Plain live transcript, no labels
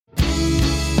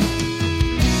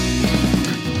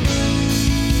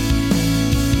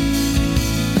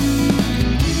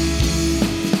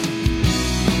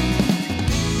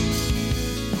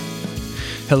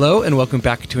Hello, and welcome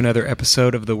back to another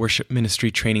episode of the Worship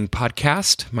Ministry Training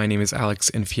Podcast. My name is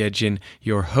Alex Nfiedjin,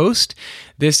 your host.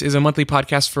 This is a monthly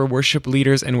podcast for worship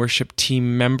leaders and worship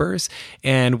team members,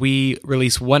 and we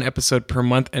release one episode per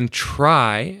month and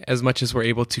try, as much as we're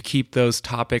able, to keep those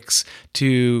topics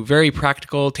to very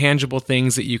practical, tangible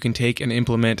things that you can take and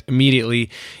implement immediately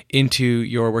into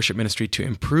your worship ministry to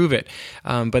improve it.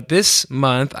 But this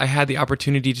month, I had the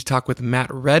opportunity to talk with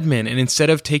Matt Redman, and instead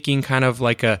of taking kind of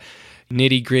like a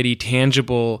nitty-gritty,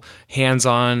 tangible,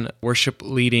 hands-on worship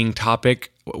leading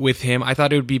topic with him, I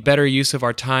thought it would be better use of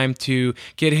our time to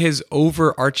get his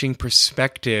overarching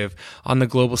perspective on the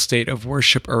global state of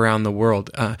worship around the world.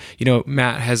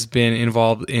 Matt has been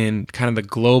involved in kind of the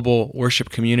global worship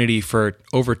community for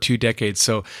over 2 decades.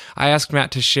 So I asked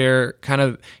Matt to share kind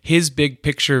of his big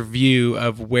picture view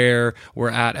of where we're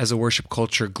at as a worship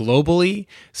culture globally,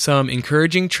 some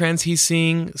encouraging trends he's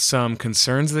seeing, some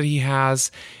concerns that he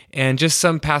has, and just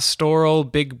some pastoral,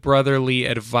 big brotherly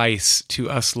advice to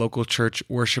us local church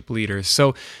worship leaders.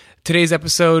 So today's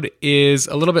episode is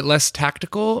a little bit less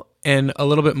tactical and a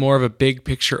little bit more of a big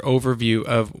picture overview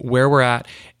of where we're at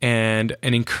and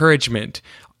an encouragement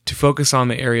to focus on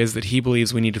the areas that he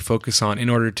believes we need to focus on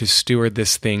in order to steward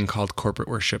this thing called corporate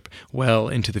worship well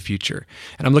into the future.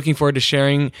 And I'm looking forward to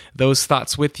sharing those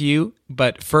thoughts with you.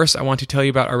 But first, I want to tell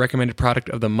you about our recommended product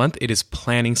of the month. It is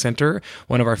Planning Center,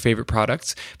 one of our favorite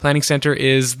products. Planning Center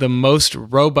is the most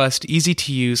robust,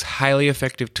 easy-to-use, highly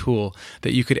effective tool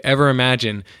that you could ever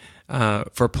imagine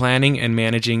for planning and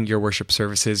managing your worship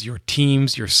services, your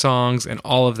teams, your songs, and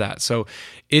all of that. So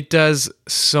it does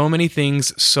so many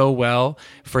things so well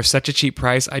for such a cheap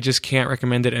price. I just can't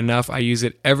recommend it enough. I use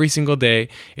it every single day.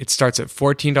 It starts at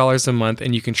 $14 a month,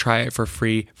 and you can try it for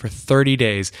free for 30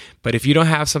 days. But if you don't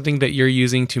have something that you're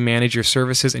using to manage your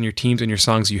services and your teams and your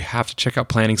songs, you have to check out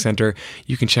Planning Center.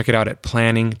 You can check it out at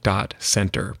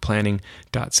planning.center,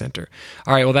 planning.center.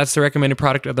 All right, well, that's the recommended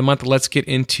product of the month. Let's get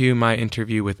into my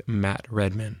interview with Matt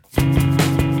Redman.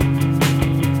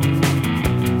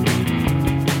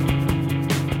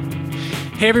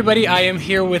 Hey everybody, I am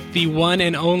here with the one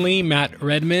and only Matt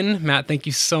Redman. Matt, thank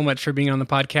you so much for being on the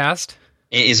podcast.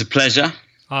 It is a pleasure.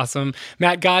 Awesome.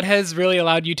 Matt, God has really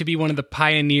allowed you to be one of the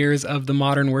pioneers of the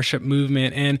modern worship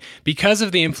movement. And because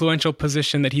of the influential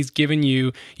position that he's given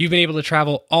you, you've been able to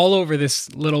travel all over this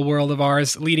little world of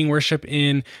ours, leading worship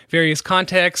in various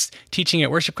contexts, teaching at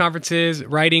worship conferences,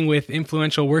 writing with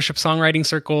influential worship songwriting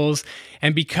circles.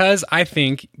 And because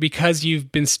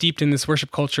you've been steeped in this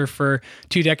worship culture for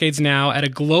 2 decades now at a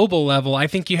global level, I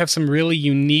think you have some really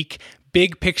unique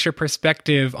big picture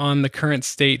perspective on the current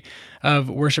state of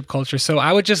worship culture. So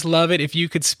I would just love it if you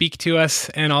could speak to us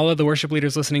and all of the worship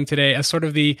leaders listening today as sort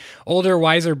of the older,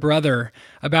 wiser brother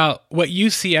about what you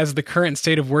see as the current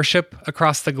state of worship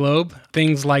across the globe.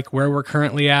 Things like where we're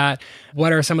currently at,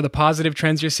 what are some of the positive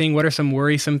trends you're seeing, what are some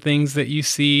worrisome things that you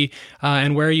see,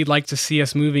 and where you'd like to see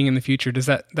us moving in the future. Does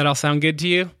that all sound good to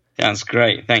you? Sounds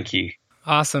great. Thank you.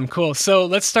 Awesome. Cool. So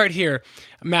let's start here.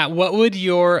 Matt, what would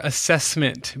your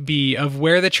assessment be of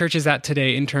where the church is at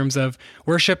today in terms of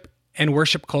worship and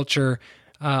worship culture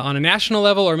on a national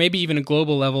level or maybe even a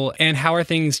global level? And how are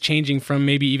things changing from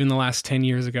maybe even the last 10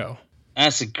 years ago?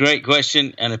 That's a great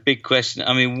question and a big question.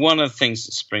 I mean, one of the things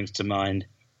that springs to mind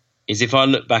is if I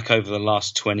look back over the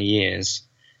last 20 years,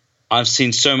 I've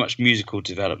seen so much musical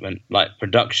development, like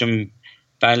production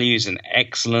values and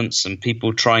excellence and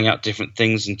people trying out different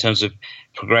things in terms of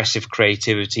progressive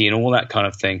creativity and all that kind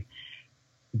of thing.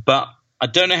 But I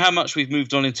don't know how much we've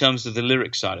moved on in terms of the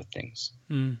lyric side of things.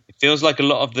 It feels like a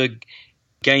lot of the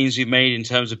gains we've made in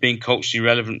terms of being culturally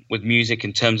relevant with music,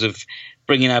 in terms of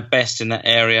bringing our best in that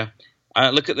area. I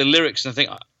look at the lyrics and I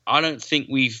think, I don't think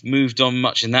we've moved on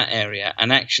much in that area.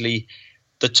 And actually,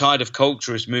 the tide of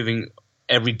culture is moving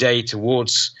every day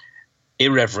towards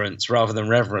irreverence rather than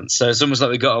reverence. So it's almost like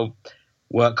we've got to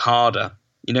work harder.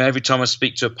 You know, every time I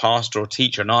speak to a pastor or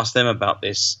teacher and ask them about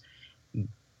this,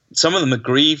 some of them are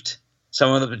grieved,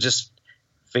 some of them are just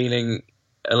feeling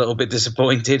a little bit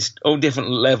disappointed, all different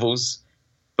levels.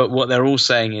 But what they're all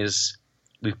saying is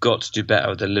we've got to do better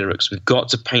with the lyrics. We've got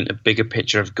to paint a bigger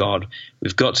picture of God.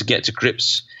 We've got to get to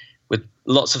grips with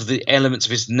lots of the elements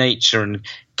of his nature and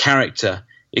character.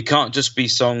 It can't just be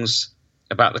songs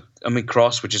about the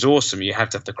cross, which is awesome. You have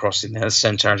to have the cross in there, the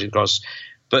centrality of the cross.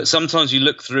 But sometimes you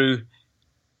look through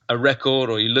a record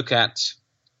or you look at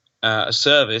a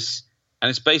service and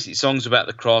it's basically songs about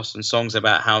the cross and songs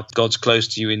about how God's close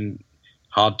to you in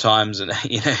hard times. And do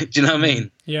you know what I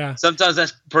mean? Yeah. Sometimes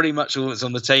that's pretty much all that's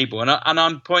on the table. And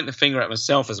I'm pointing the finger at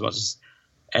myself as much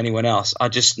anyone else. I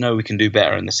just know we can do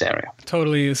better in this area.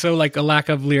 Totally. So like a lack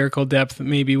of lyrical depth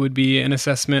maybe would be an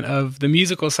assessment of the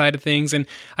musical side of things. And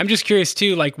I'm just curious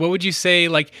too, like what would you say,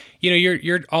 like,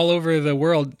 you're all over the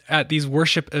world at these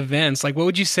worship events. Like what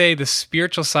would you say the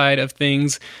spiritual side of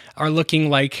things are looking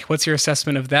like? What's your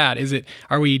assessment of that?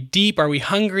 Are we deep? Are we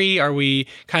hungry? Are we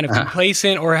kind of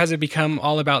complacent, or has it become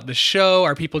all about the show?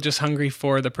 Are people just hungry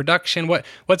for the production?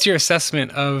 What's your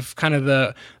assessment of kind of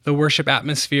the worship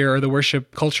atmosphere or the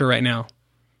worship culture right now?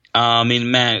 I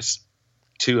mean, man, it's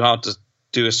too hard to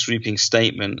do a sweeping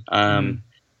statement.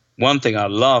 One thing I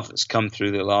love that's come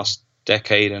through the last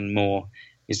decade and more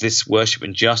is this worship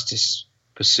and justice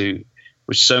pursuit,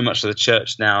 which so much of the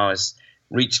church now is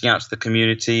reaching out to the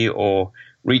community or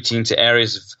reaching into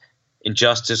areas of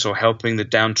injustice or helping the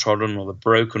downtrodden or the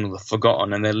broken or the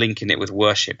forgotten, and they're linking it with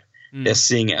worship. They're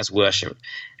seeing it as worship.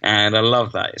 And I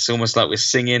love that. It's almost like we're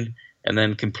singing and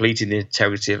then completing the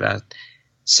integrity of our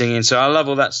singing. So I love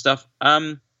all that stuff.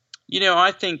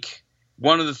 I think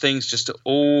one of the things just to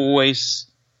always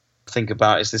think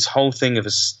about is this whole thing of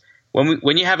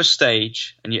when you have a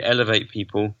stage and you elevate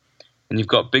people and you've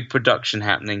got big production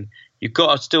happening, you've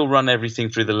got to still run everything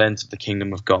through the lens of the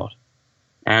kingdom of God.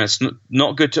 And it's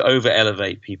not good to over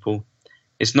elevate people.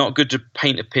 It's not good to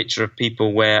paint a picture of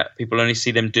people where people only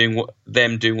see them doing what they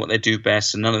do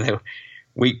best and none of their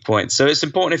weak points. So it's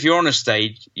important if you're on a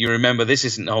stage, you remember this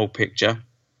isn't the whole picture.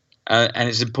 And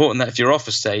it's important that if you're off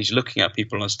a stage, looking at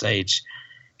people on stage,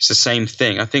 it's the same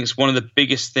thing. I think it's one of the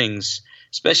biggest things,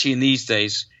 especially in these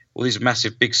days, all these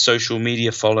massive big social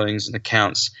media followings and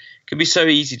accounts. It can be so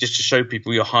easy just to show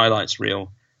people your highlights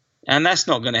reel. And that's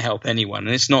not going to help anyone.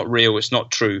 And it's not real. It's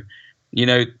not true.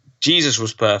 Jesus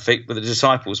was perfect, but the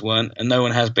disciples weren't, and no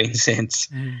one has been since.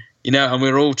 And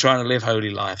we're all trying to live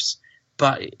holy lives.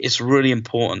 But it's really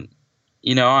important.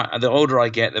 The older I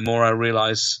get, the more I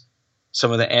realize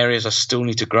some of the areas I still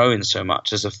need to grow in so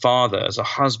much as a father, as a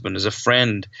husband, as a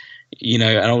friend,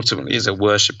 and ultimately as a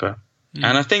worshiper.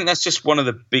 And I think that's just one of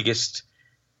the biggest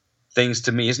things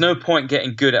to me. There's no point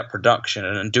getting good at production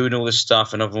and doing all this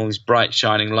stuff and having all these bright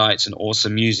shining lights and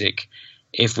awesome music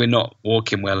if we're not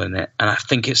walking well in it. And I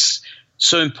think it's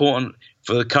so important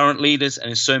for the current leaders, and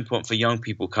it's so important for young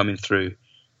people coming through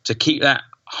to keep that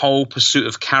whole pursuit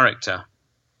of character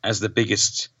as the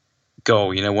biggest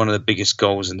goal, one of the biggest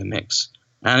goals in the mix.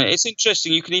 And it's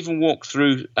interesting. You can even walk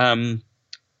through,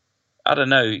 I don't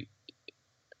know,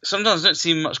 sometimes I don't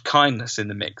see much kindness in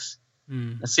the mix.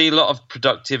 I see a lot of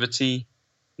productivity,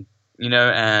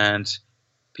 and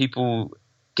people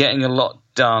getting a lot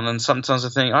done. And sometimes I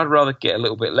think I'd rather get a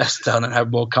little bit less done and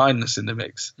have more kindness in the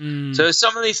mix. So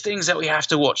some of these things that we have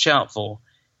to watch out for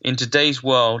in today's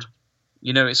world.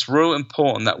 It's real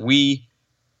important that we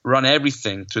run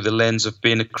everything through the lens of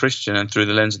being a Christian and through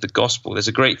the lens of the gospel. There's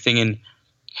a great thing in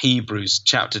Hebrews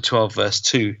chapter 12, verse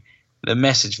 2. The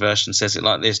Message version says it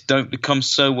like this: don't become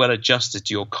so well adjusted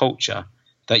to your culture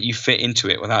that you fit into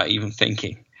it without even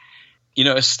thinking.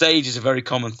 A stage is a very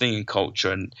common thing in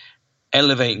culture, and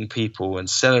elevating people and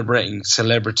celebrating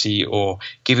celebrity or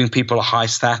giving people a high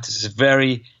status is a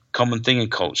very common thing in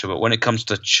culture. But when it comes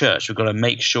to church, we've got to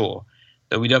make sure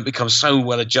that we don't become so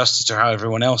well adjusted to how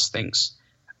everyone else thinks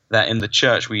that in the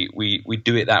church we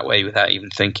do it that way without even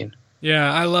thinking.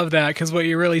 Yeah, I love that, because what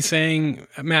you're really saying,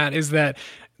 Matt, is that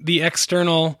the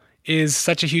external is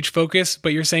such a huge focus,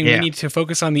 but you're saying we need to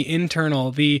focus on the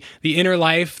internal, the inner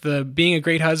life, the being a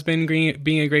great husband,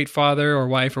 being a great father or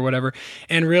wife or whatever,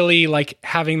 and really like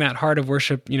having that heart of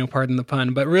worship, pardon the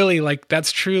pun, but really like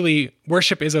that's truly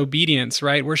worship is obedience,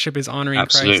 right? Worship is honoring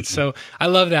Christ. So I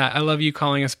love that. I love you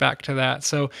calling us back to that.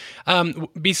 So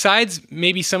besides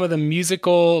maybe some of the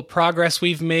musical progress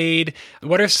we've made,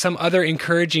 what are some other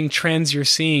encouraging trends you're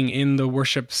seeing in the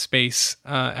worship space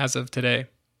as of today?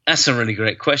 That's a really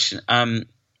great question.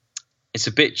 It's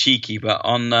a bit cheeky, but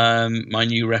on my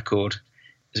new record,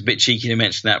 it's a bit cheeky to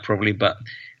mention that probably, but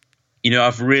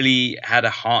I've really had a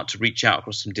heart to reach out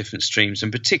across some different streams,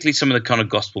 and particularly some of the kind of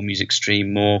gospel music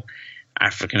stream, more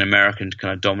African American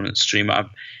kind of dominant stream.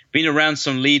 I've been around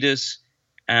some leaders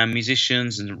and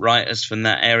musicians and writers from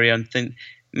that area and think,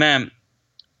 man,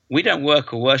 we don't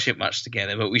work or worship much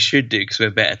together, but we should do because we're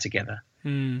better together.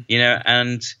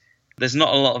 And there's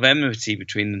not a lot of enmity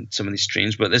between some of these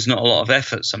streams, but there's not a lot of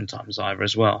effort sometimes either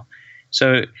as well.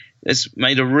 So it's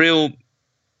made a real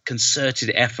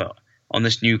concerted effort on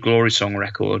this new Glory Song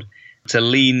record to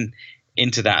lean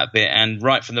into that a bit, and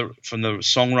right from the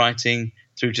songwriting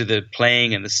through to the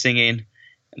playing and the singing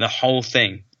and the whole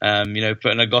thing,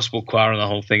 putting a gospel choir on the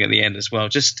whole thing at the end as well.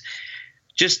 Just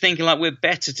thinking like we're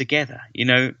better together,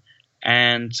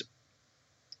 and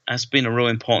That's been a real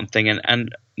important thing.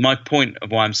 And my point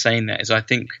of why I'm saying that is I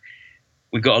think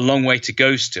we've got a long way to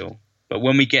go still. But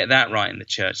when we get that right in the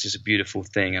church, it's a beautiful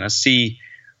thing. And I see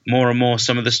more and more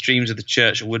some of the streams of the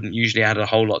church wouldn't usually have a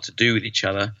whole lot to do with each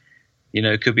other.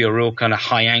 It could be a real kind of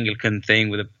high Anglican thing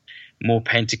with a more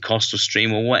Pentecostal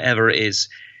stream or whatever it is.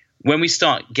 When we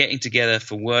start getting together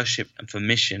for worship and for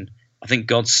mission, I think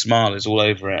God's smile is all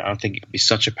over it. I think it could be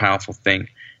such a powerful thing.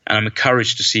 And I'm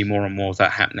encouraged to see more and more of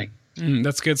that happening.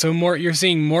 That's good. So you're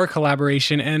seeing more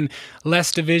collaboration and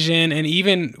less division. And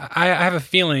even I have a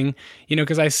feeling,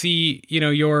 because I see,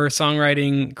 your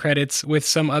songwriting credits with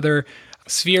some other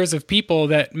spheres of people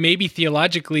that maybe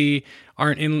theologically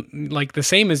aren't in like the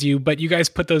same as you, but you guys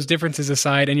put those differences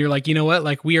aside and you're like, you know what,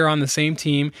 like we are on the same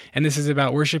team and this is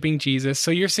about worshiping Jesus.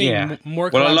 So you're seeing more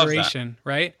collaboration,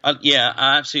 right? I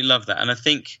absolutely love that. And I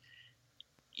think,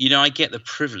 I get the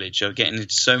privilege of getting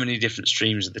into so many different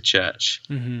streams of the church.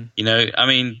 Mm-hmm.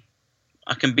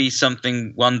 I can be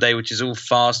something one day which is all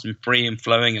fast and free and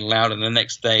flowing and loud, and the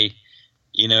next day,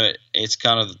 it's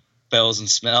kind of bells and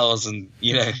smells and,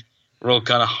 real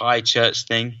kind of high church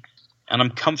thing. And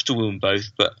I'm comfortable in both,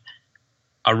 but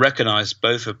I recognize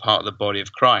both are part of the body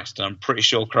of Christ. And I'm pretty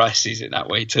sure Christ sees it that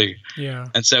way too. Yeah.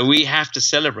 And so we have to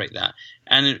celebrate that.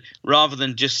 And rather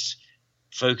than just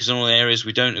focus on all the areas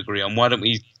we don't agree on, why don't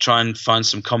we try and find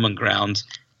some common ground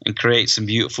and create some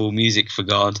beautiful music for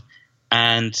God?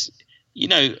 And,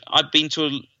 I've been to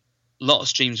a lot of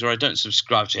streams where I don't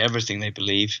subscribe to everything they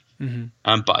believe.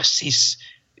 Mm-hmm. But I see,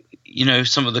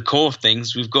 some of the core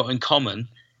things we've got in common.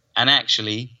 And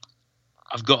actually,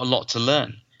 I've got a lot to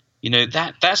learn.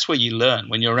 That's where you learn,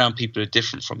 when you're around people who are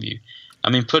different from you.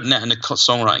 Putting that in a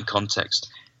songwriting context,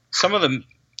 some of the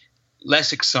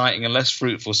less exciting and less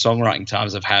fruitful songwriting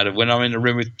times I've had are when I'm in a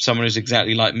room with someone who's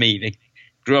exactly like me. They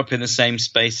grew up in the same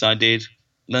space I did,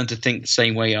 learned to think the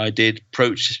same way I did,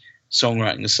 approach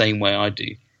songwriting the same way I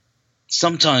do.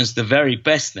 Sometimes the very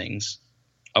best things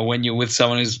are when you're with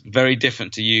someone who's very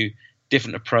different to you,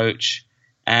 different approach,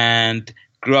 and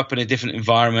grew up in a different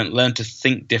environment, learned to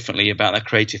think differently about that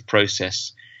creative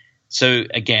process. So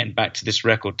again, back to this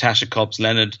record, Tasha Cobbs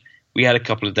Leonard, we had a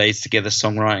couple of days together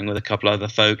songwriting with a couple of other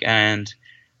folk, and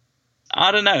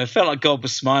I don't know, it felt like God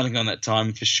was smiling on that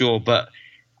time for sure, but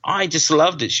I just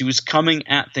loved it. She was coming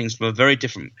at things from a very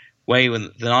different way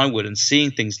than I would and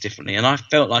seeing things differently, and I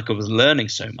felt like I was learning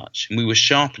so much, and we were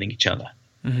sharpening each other.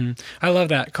 Mm-hmm. I love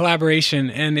that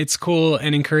collaboration, and it's cool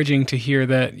and encouraging to hear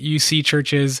that you see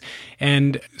churches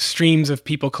and streams of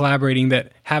people collaborating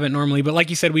that haven't normally. But like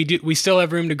you said, we still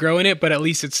have room to grow in it, but at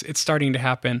least it's starting to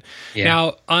happen. Yeah.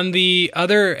 Now, on the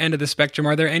other end of the spectrum,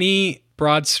 are there any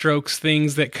broad strokes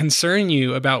things that concern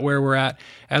you about where we're at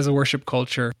as a worship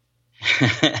culture?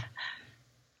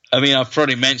 I've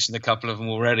probably mentioned a couple of them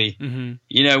already.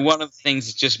 Mm-hmm. One of the things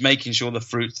is just making sure the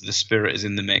fruit of the Spirit is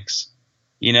in the mix.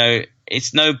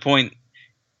 It's no point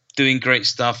doing great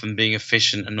stuff and being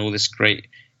efficient and all this great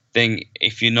thing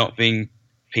if you're not being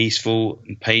peaceful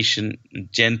and patient and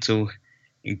gentle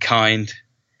and kind,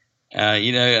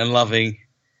 and loving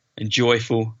and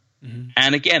joyful. Mm-hmm.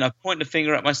 And again, I point the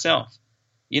finger at myself.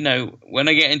 When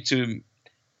I get into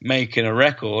making a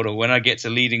record or when I get to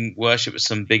leading worship at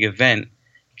some big event,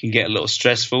 it can get a little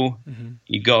stressful. Mm-hmm.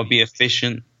 You got to be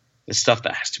efficient. There's stuff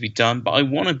that has to be done, but I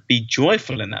want to be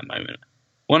joyful in that moment.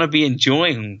 I want to be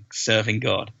enjoying serving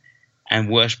God and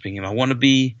worshiping Him. I want to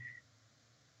be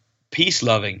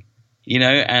peace-loving,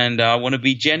 and I want to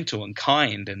be gentle and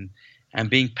kind and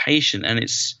being patient. And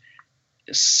it's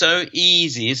so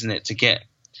easy, isn't it, to get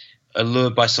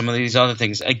allured by some of these other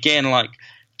things. Again, like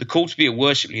the call to be a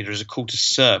worship leader is a call to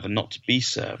serve and not to be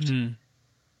served. Mm.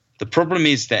 The problem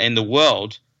is that in the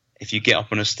world, if you get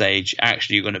up on a stage,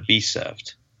 actually you're going to be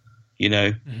served,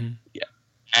 Mm-hmm. Yeah.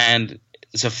 And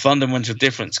it's a fundamental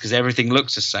difference because everything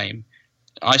looks the same.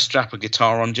 I strap a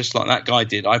guitar on just like that guy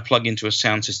did. I plug into a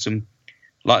sound system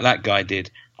like that guy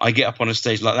did. I get up on a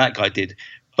stage like that guy did.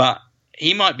 But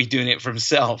he might be doing it for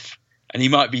himself and he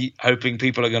might be hoping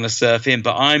people are going to serve him,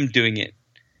 but I'm doing it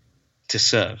to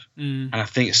serve. And I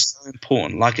think it's so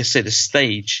important. Like I said, the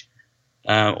stage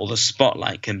or the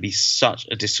spotlight can be such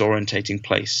a disorientating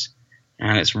place.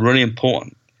 And it's really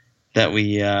important that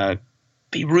we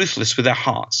be ruthless with our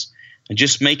hearts and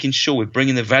just making sure we're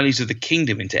bringing the values of the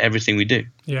kingdom into everything we do.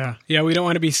 Yeah. Yeah, we don't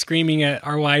want to be screaming at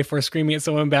our wife or screaming at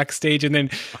someone backstage and then,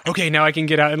 okay, now I can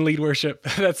get out and lead worship.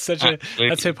 That's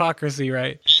hypocrisy,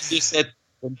 right? You said,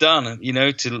 well done,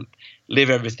 to live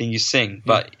everything you sing.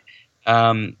 But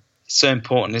so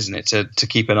important, isn't it, to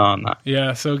keep an eye on that?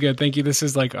 Yeah, so good. Thank you. This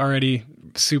is already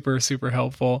super, super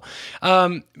helpful.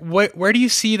 Where do you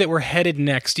see that we're headed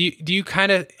next? Do you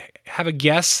kind of have a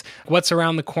guess what's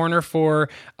around the corner for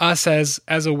us as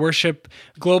a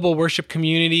global worship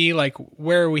community? Like,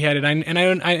 where are we headed? I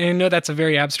know that's a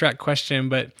very abstract question,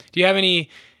 but do you have any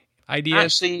ideas?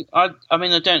 Actually, I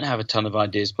mean, I don't have a ton of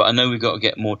ideas, but I know we've got to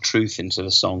get more truth into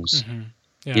the songs. Mm-hmm.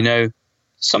 Yeah. You know,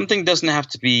 something doesn't have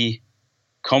to be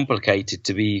complicated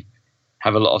to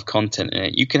have a lot of content in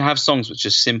it. You can have songs which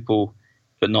are simple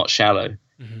but not shallow.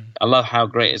 Mm-hmm. I love How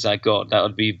Great Is Our God. That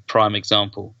would be a prime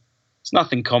example. There's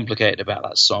nothing complicated about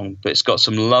that song, but it's got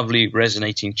some lovely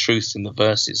resonating truths in the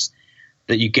verses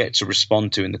that you get to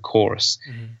respond to in the chorus.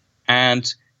 Mm-hmm.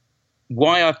 And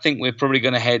why I think we're probably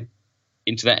going to head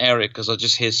into that area, because I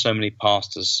just hear so many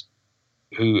pastors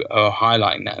who are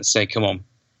highlighting that and say, come on,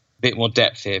 a bit more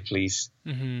depth here, please.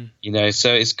 Mm-hmm. You know,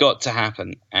 so it's got to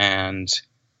happen. And,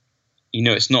 you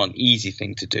know, it's not an easy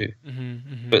thing to do. Mm-hmm,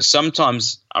 mm-hmm. But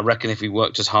sometimes I reckon if we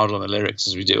worked as hard on the lyrics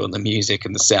as we do on the music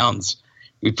and the sounds,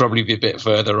 we'd probably be a bit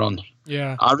further on.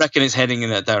 Yeah. I reckon it's heading in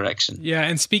that direction. Yeah.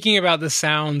 And speaking about the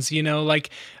sounds, you know,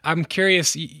 like, I'm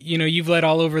curious, you know, you've led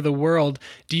all over the world.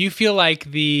 Do you feel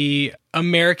like the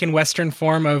American Western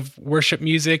form of worship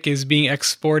music is being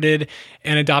exported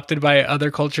and adopted by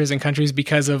other cultures and countries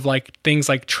because of like things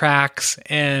like tracks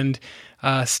and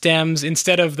stems,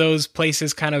 instead of those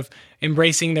places kind of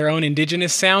embracing their own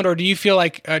indigenous sound? Or do you feel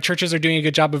like churches are doing a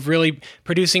good job of really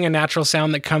producing a natural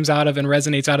sound that comes out of and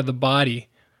resonates out of the body?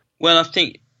 Well, I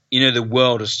think, you know, the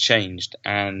world has changed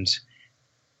and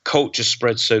culture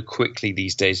spreads so quickly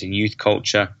these days in youth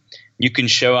culture. You can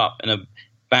show up in a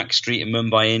back street in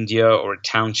Mumbai, India, or a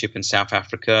township in South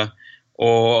Africa,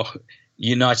 or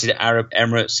United Arab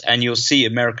Emirates, and you'll see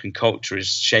American culture is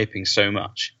shaping so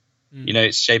much. You know,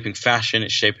 it's shaping fashion,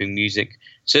 it's shaping music.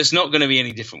 So it's not going to be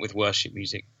any different with worship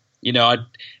music. You know,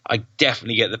 I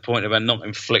definitely get the point about not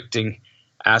inflicting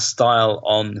our style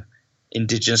on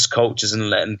indigenous cultures and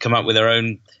letting them come up with their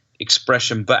own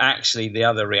expression. But actually, the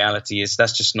other reality is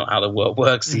that's just not how the world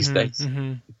works these days.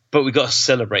 Mm-hmm. But we've got to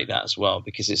celebrate that as well,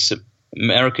 because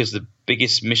America's the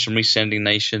biggest missionary sending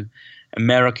nation.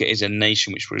 America is a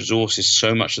nation which resources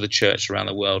so much of the church around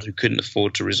the world who couldn't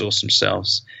afford to resource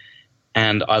themselves.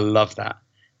 And I love that.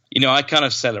 You know, I kind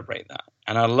of celebrate that.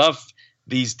 And I love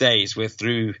these days where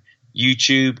through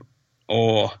YouTube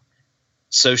or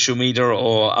social media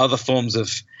or other forms of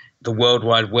the World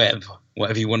Wide Web,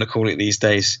 whatever you want to call it these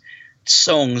days,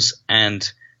 songs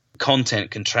and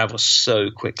content can travel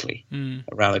so quickly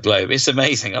around the globe. It's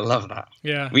amazing. I love that.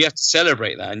 Yeah. We have to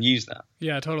celebrate that and use that.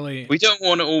 Yeah, totally. We don't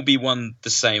want to all be the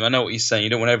same. I know what you're saying. You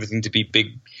don't want everything to be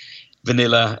big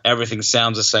vanilla. Everything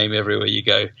sounds the same everywhere you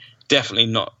go. Definitely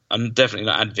not. I'm definitely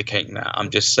not advocating that. I'm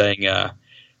just saying,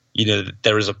 you know,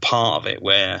 there is a part of it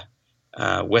where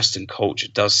Western culture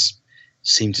does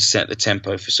seem to set the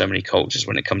tempo for so many cultures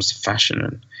when it comes to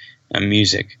fashion and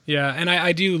music. Yeah, and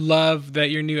I do love that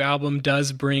your new album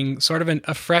does bring sort of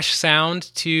a fresh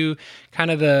sound to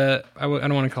kind of I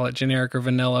don't want to call it generic or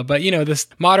vanilla, but, you know, this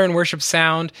modern worship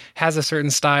sound has a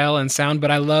certain style and sound,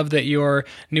 but I love that your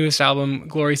newest album,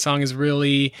 Glory Song, is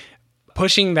really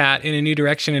pushing that in a new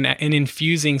direction and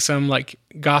infusing some like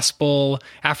gospel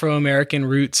Afro-American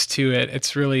roots to it.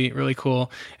 It's really, really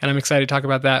cool. And I'm excited to talk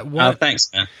about that.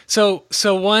 Thanks, man. So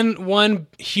one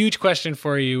huge question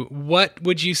for you. What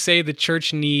would you say the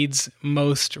church needs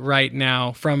most right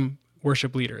now from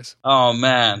worship leaders? Oh,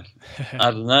 man.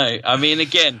 I don't know. I mean,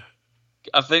 again,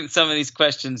 I think some of these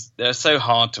questions, they're so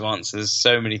hard to answer. There's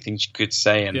so many things you could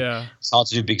say, and it's hard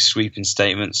to do big sweeping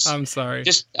statements. I'm sorry.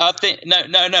 I think no,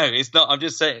 it's not. I'm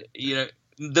just saying, you know,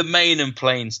 the main and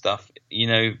plain stuff. You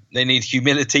know, they need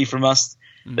humility from us.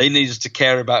 They need us to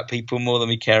care about people more than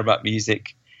we care about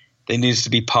music. They need us to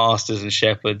be pastors and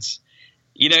shepherds.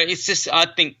 You know, it's just, I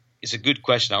think it's a good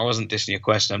question. I wasn't dissing your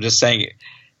question. I'm just saying it.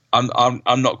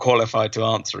 I'm not qualified to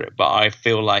answer it, but I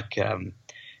feel like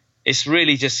it's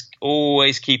really just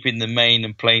always keeping the main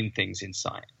and plain things in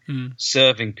sight.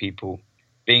 Serving people,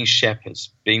 being shepherds,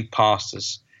 being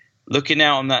pastors, looking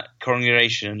out on that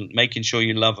congregation and making sure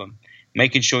you love them,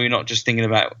 making sure you're not just thinking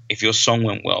about if your song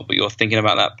went well, but you're thinking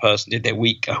about that person. Did their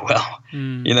week go well?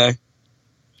 You know?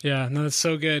 Yeah, no, that's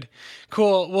so good.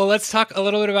 Cool. Well, let's talk a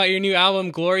little bit about your new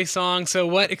album, Glory Song. So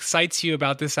what excites you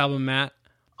about this album, Matt?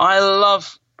 I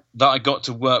love that I got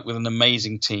to work with an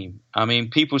amazing team. I mean,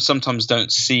 people sometimes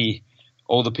don't see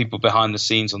all the people behind the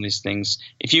scenes on these things.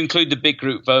 If you include the big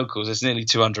group vocals, there's nearly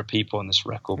 200 people on this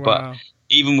record. Wow. But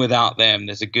even without them,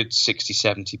 there's a good 60,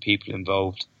 70 people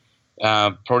involved.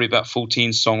 Probably about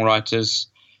 14 songwriters,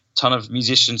 ton of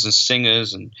musicians and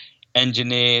singers and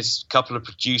engineers, a couple of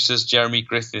producers, Jeremy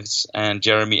Griffiths and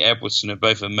Jeremy Edwardson, are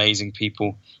both amazing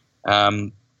people.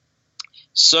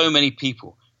 So many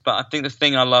people. But I think the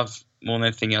thing I love more than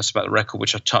anything else about the record,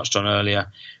 which I touched on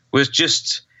earlier, was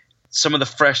just some of the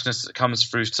freshness that comes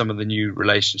through some of the new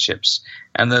relationships.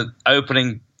 And the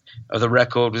opening of the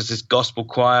record was this gospel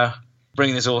choir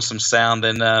bringing this awesome sound.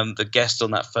 And the guest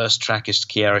on that first track is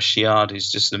Kiara Shiard, who's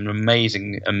just an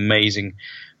amazing, amazing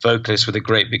vocalist with a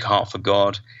great big heart for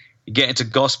God. You get into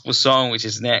gospel song, which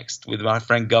is next, with my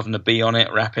friend Governor B on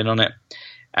it, rapping on it.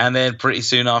 And then pretty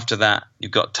soon after that,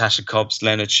 you've got Tasha Cobbs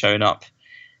Leonard showing up.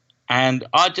 And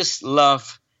I just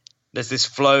love, there's this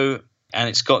flow, and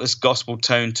it's got this gospel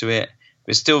tone to it.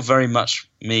 But it's still very much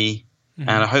me. Mm-hmm.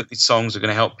 And I hope these songs are going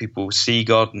to help people see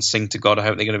God and sing to God. I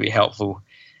hope they're going to be helpful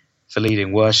for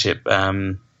leading worship.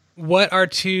 What are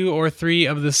 2 or 3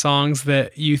 of the songs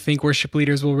that you think worship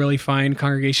leaders will really find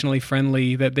congregationally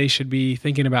friendly that they should be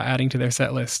thinking about adding to their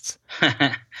set lists?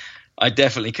 I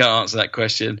definitely can't answer that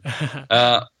question.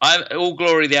 All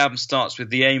Glory, the album starts with,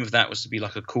 the aim of that was to be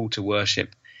like a call to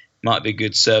worship. Might be a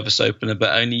good service opener,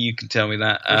 but only you can tell me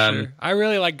that. Sure. I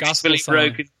really like gospel song.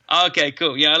 Broken. Okay,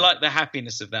 cool. Yeah, I like the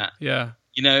happiness of that. Yeah.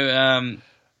 You know,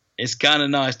 it's kind of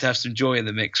nice to have some joy in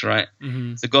the mix, right?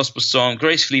 Mm-hmm. It's a gospel song,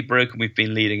 Gracefully Broken, we've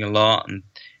been leading a lot and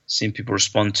seeing people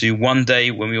respond to. One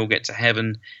Day, when we all get to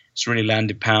heaven, it's really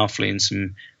landed powerfully in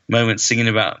some moments singing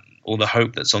about all the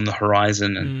hope that's on the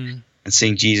horizon and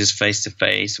seeing Jesus face to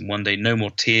face. And one day, no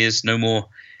more tears, no more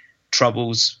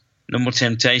troubles, no more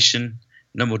temptation,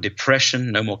 no more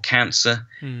depression, no more cancer,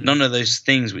 none of those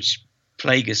things which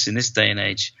plague us in this day and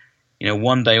age. You know,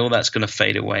 one day all that's going to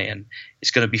fade away, and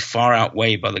it's going to be far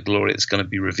outweighed by the glory that's going to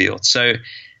be revealed. So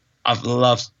I've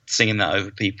loved singing that over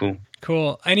people.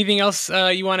 Cool. Anything else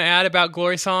you want to add about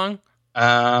Glory Song?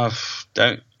 I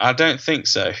don't think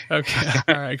so. Okay.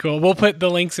 All right, cool. We'll put the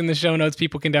links in the show notes.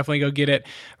 People can definitely go get it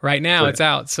right now. It's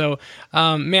out. So,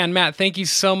 Matt, thank you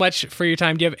so much for your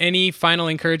time. Do you have any final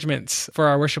encouragements for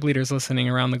our worship leaders listening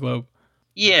around the globe?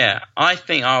 Yeah, I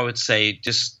think I would say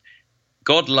just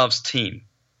God loves team.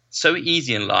 So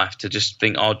easy in life to just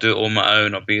think, I'll do it on my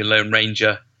own, I'll be a lone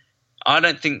ranger. I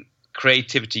don't think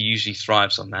creativity usually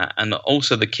thrives on that. And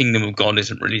also the kingdom of God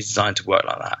isn't really designed to work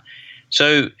like that.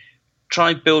 So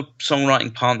try build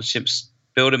songwriting partnerships,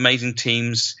 build amazing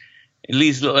teams in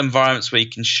these little environments where you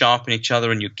can sharpen each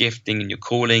other in your gifting and your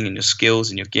calling and your skills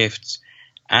and your gifts.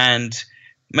 And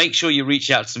make sure you reach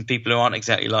out to some people who aren't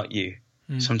exactly like you.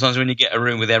 Sometimes when you get a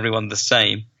room with everyone the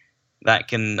same, that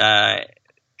can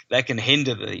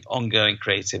hinder the ongoing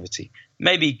creativity.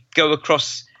 Maybe go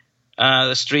across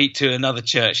the street to another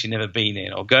church you've never been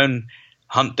in, or go and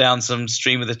hunt down some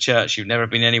stream of the church you've never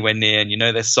been anywhere near and you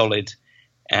know they're solid,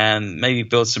 and maybe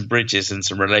build some bridges and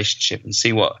some relationship and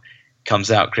see what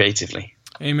comes out creatively.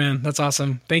 Amen. That's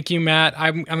awesome. Thank you, Matt.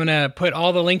 I'm going to put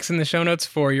all the links in the show notes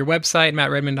for your website,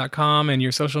 mattredman.com, and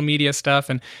your social media stuff.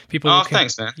 And people. Oh,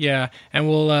 thanks, man. Yeah. And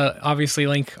we'll obviously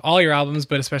link all your albums,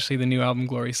 but especially the new album,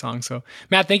 Glory Song. So,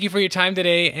 Matt, thank you for your time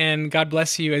today, and God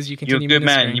bless you as you continue You're a good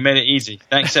ministering. man. You made it easy.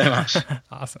 Thanks so much.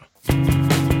 Awesome.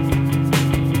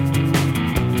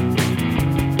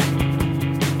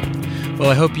 Well,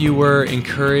 I hope you were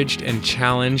encouraged and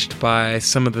challenged by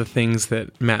some of the things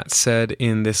that Matt said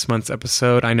in this month's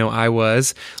episode. I know I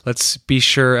was. Let's be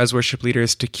sure as worship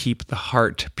leaders to keep the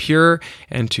heart pure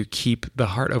and to keep the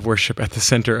heart of worship at the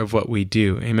center of what we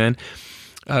do. Amen.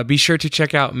 Be sure to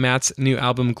check out Matt's new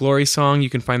album, Glory Song. You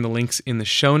can find the links in the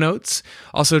show notes.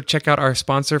 Also, check out our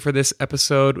sponsor for this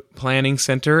episode, Planning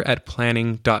Center, at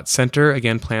planning.center.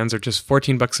 Again, plans are just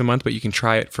 $14 a month, but you can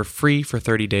try it for free for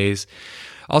 30 days.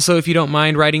 Also, if you don't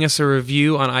mind writing us a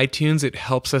review on iTunes, it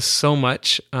helps us so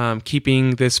much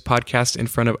keeping this podcast in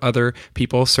front of other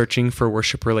people searching for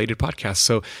worship-related podcasts.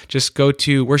 So just go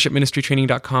to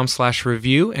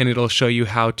worshipministrytraining.com/review, and it'll show you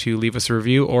how to leave us a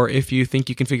review. Or if you think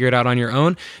you can figure it out on your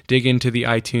own, dig into the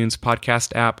iTunes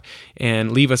podcast app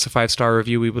and leave us a 5-star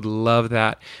review. We would love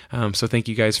that. So thank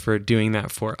you guys for doing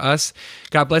that for us.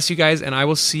 God bless you guys, and I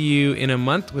will see you in a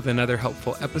month with another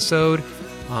helpful episode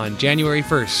on January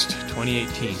 1st,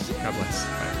 2018. God bless.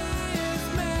 Bye.